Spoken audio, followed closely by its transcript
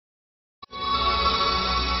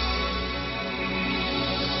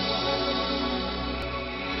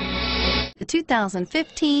The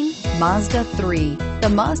 2015 Mazda 3. The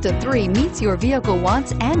Mazda 3 meets your vehicle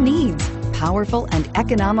wants and needs. Powerful and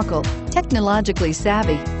economical, technologically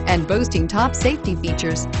savvy, and boasting top safety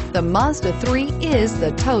features, the Mazda 3 is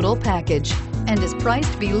the total package and is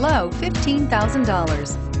priced below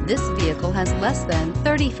 $15,000. This vehicle has less than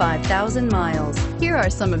 35,000 miles. Here are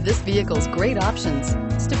some of this vehicle's great options: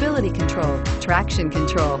 stability control, traction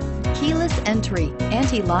control, keyless entry,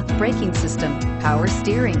 anti-lock braking system, power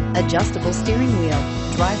steering, adjustable steering wheel,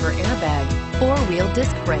 driver airbag, four-wheel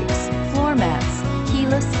disc brakes, floor mats,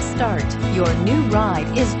 keyless start. Your new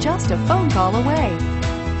ride is just a phone call away.